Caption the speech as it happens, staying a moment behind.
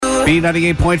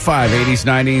B98.5, 80s,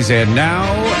 90s, and now.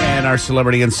 And our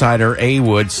celebrity insider, A.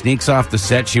 Wood, sneaks off the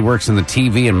set. She works in the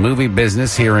TV and movie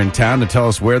business here in town to tell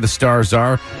us where the stars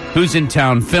are, who's in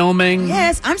town filming.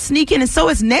 Yes, I'm sneaking, and so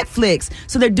is Netflix.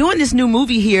 So they're doing this new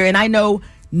movie here, and I know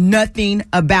nothing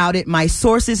about it. My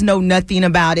sources know nothing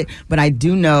about it, but I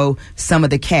do know some of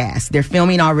the cast. They're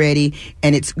filming already,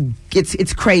 and it's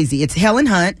crazy. It's Helen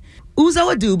Hunt,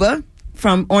 Uzo Aduba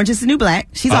from Orange is the New Black.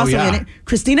 She's also in it.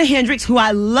 Christina Hendricks, who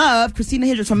I love. Christina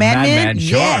Hendricks from Mad Men.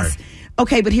 Sure. Yes.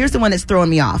 Okay, but here's the one that's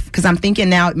throwing me off because I'm thinking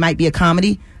now it might be a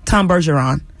comedy. Tom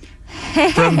Bergeron.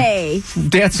 Hey.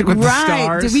 Dancing with the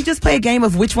Stars. Did we just play a game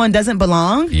of which one doesn't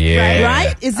belong? Yeah.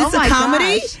 Right? Is this a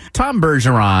comedy? Gosh. Tom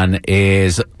Bergeron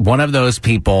is one of those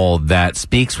people that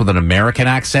speaks with an American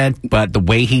accent, but the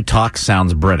way he talks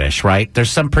sounds British, right?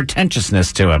 There's some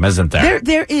pretentiousness to him, isn't there?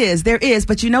 There is.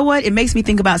 But you know what? It makes me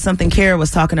think about something Kara was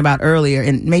talking about earlier,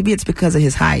 and maybe it's because of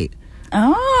his height.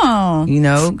 Oh. You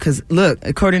know, because look,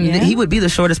 according to he would be the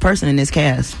shortest person in this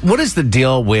cast. What is the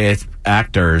deal with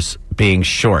actors being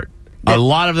short? A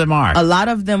lot of them are. A lot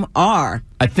of them are.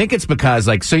 I think it's because,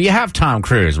 so you have Tom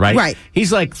Cruise, right? Right.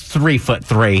 He's like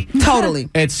 3'3". Totally.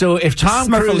 And so if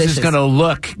Tom Cruise is going to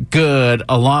look good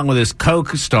along with his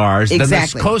co-stars, then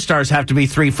his co-stars have to be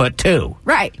 3'2".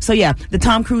 Right. So yeah, the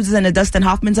Tom Cruises and the Dustin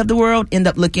Hoffmans of the world end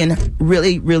up looking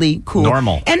really, really cool.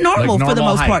 Normal. And normal for the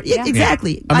most height. part. Yeah.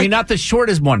 Exactly. I mean, not the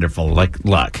short is wonderful.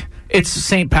 Look. It's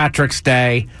St. Patrick's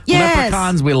Day. Yes.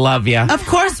 Leprechauns, we love you. Of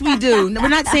course we do. We're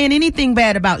not saying anything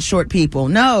bad about short people.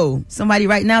 No. Somebody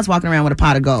right now is walking around with a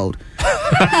pot of gold.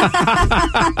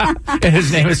 And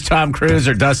his name is Tom Cruise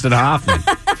or Dustin Hoffman,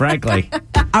 frankly.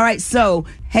 All right, so,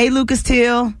 hey, Lucas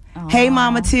Till. Hey,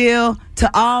 Mama Till. To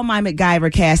all my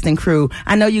MacGyver cast and crew.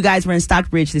 I know you guys were in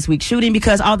Stockbridge this week shooting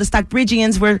because all the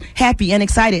Stockbridgians were happy and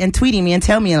excited and tweeting me and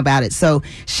telling me about it. So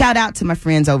shout out to my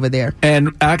friends over there.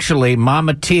 And actually,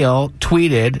 Mama Teal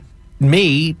tweeted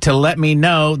me to let me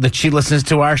know that she listens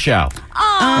to our show.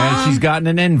 And she's gotten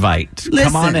an invite.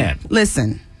 Come on in.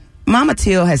 Listen. Mama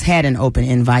Till has had an open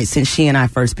invite since she and I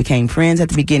first became friends at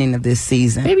the beginning of this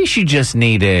season. Maybe she just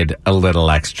needed a little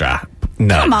extra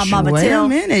nudge. Come on, Mama Wait Till. a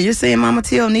minute. You're saying Mama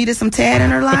Till needed some Tad in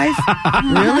her life?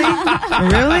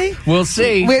 Really? We'll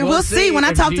see. We'll see when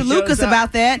I talk to Lucas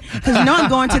about that. Because you know I'm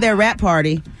going to their rap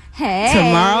party. Hey.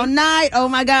 Tomorrow night. Oh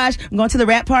my gosh. I'm going to the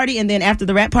rap party, and then after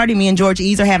the rap party, me and George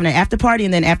Ease are having an after party,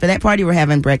 and then after that party, we're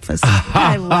having breakfast.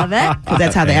 I love it. Because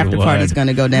that's how the after party is going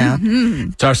to go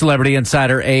down. So our celebrity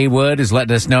insider, A. Wood, is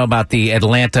letting us know about the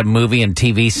Atlanta movie and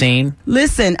TV scene.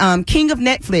 Listen, King of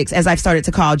Netflix, as I've started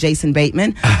to call Jason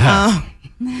Bateman.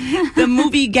 The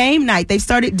movie Game Night, they've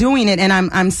started doing it, and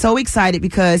I'm so excited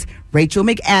because Rachel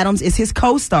McAdams is his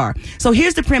co-star. So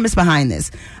here's the premise behind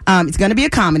this. It's going to be a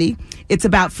comedy. It's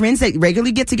about friends that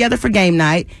regularly get together for game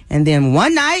night, and then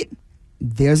one night,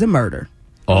 there's a murder.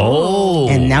 Oh.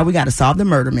 And now we got to solve the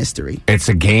murder mystery. It's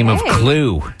a game of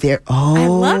Clue. I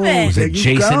love it. There's a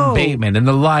Jason Bateman in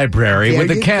the library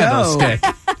with a candlestick.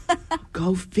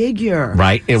 Go figure.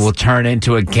 Right? It will turn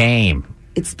into a game.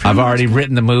 I've already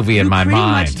written the movie in my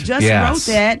mind. You pretty much just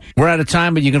wrote that. We're out of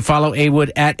time, but you can follow A.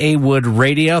 Wood at A. Wood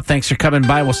Radio. Thanks for coming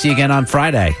by. We'll see you again on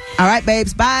Friday. All right,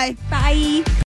 babes. Bye. Bye.